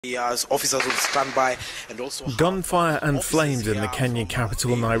Officers will stand by and also gunfire and flames in the Kenyan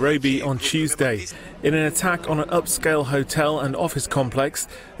capital Nairobi on Tuesday in an attack on an upscale hotel and office complex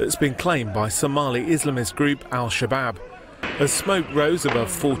that's been claimed by Somali Islamist group al-Shabaab. As smoke rose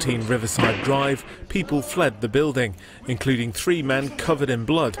above 14 Riverside Drive, people fled the building, including 3 men covered in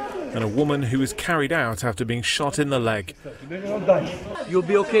blood and a woman who was carried out after being shot in the leg. You'll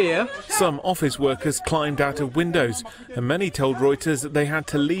be okay, yeah? Some office workers climbed out of windows, and many told Reuters that they had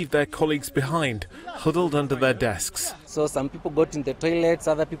to leave their colleagues behind, huddled under their desks. So some people got in the toilets,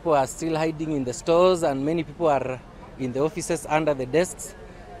 other people are still hiding in the stores, and many people are in the offices under the desks.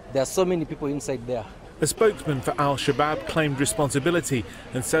 There are so many people inside there. A spokesman for al-Shabaab claimed responsibility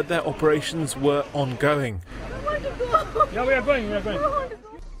and said their operations were ongoing. Yeah, we are going.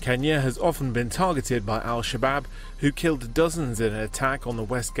 Kenya has often been targeted by al-Shabaab, who killed dozens in an attack on the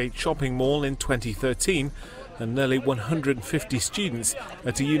Westgate shopping mall in 2013 and nearly 150 students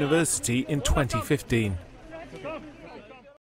at a university in 2015.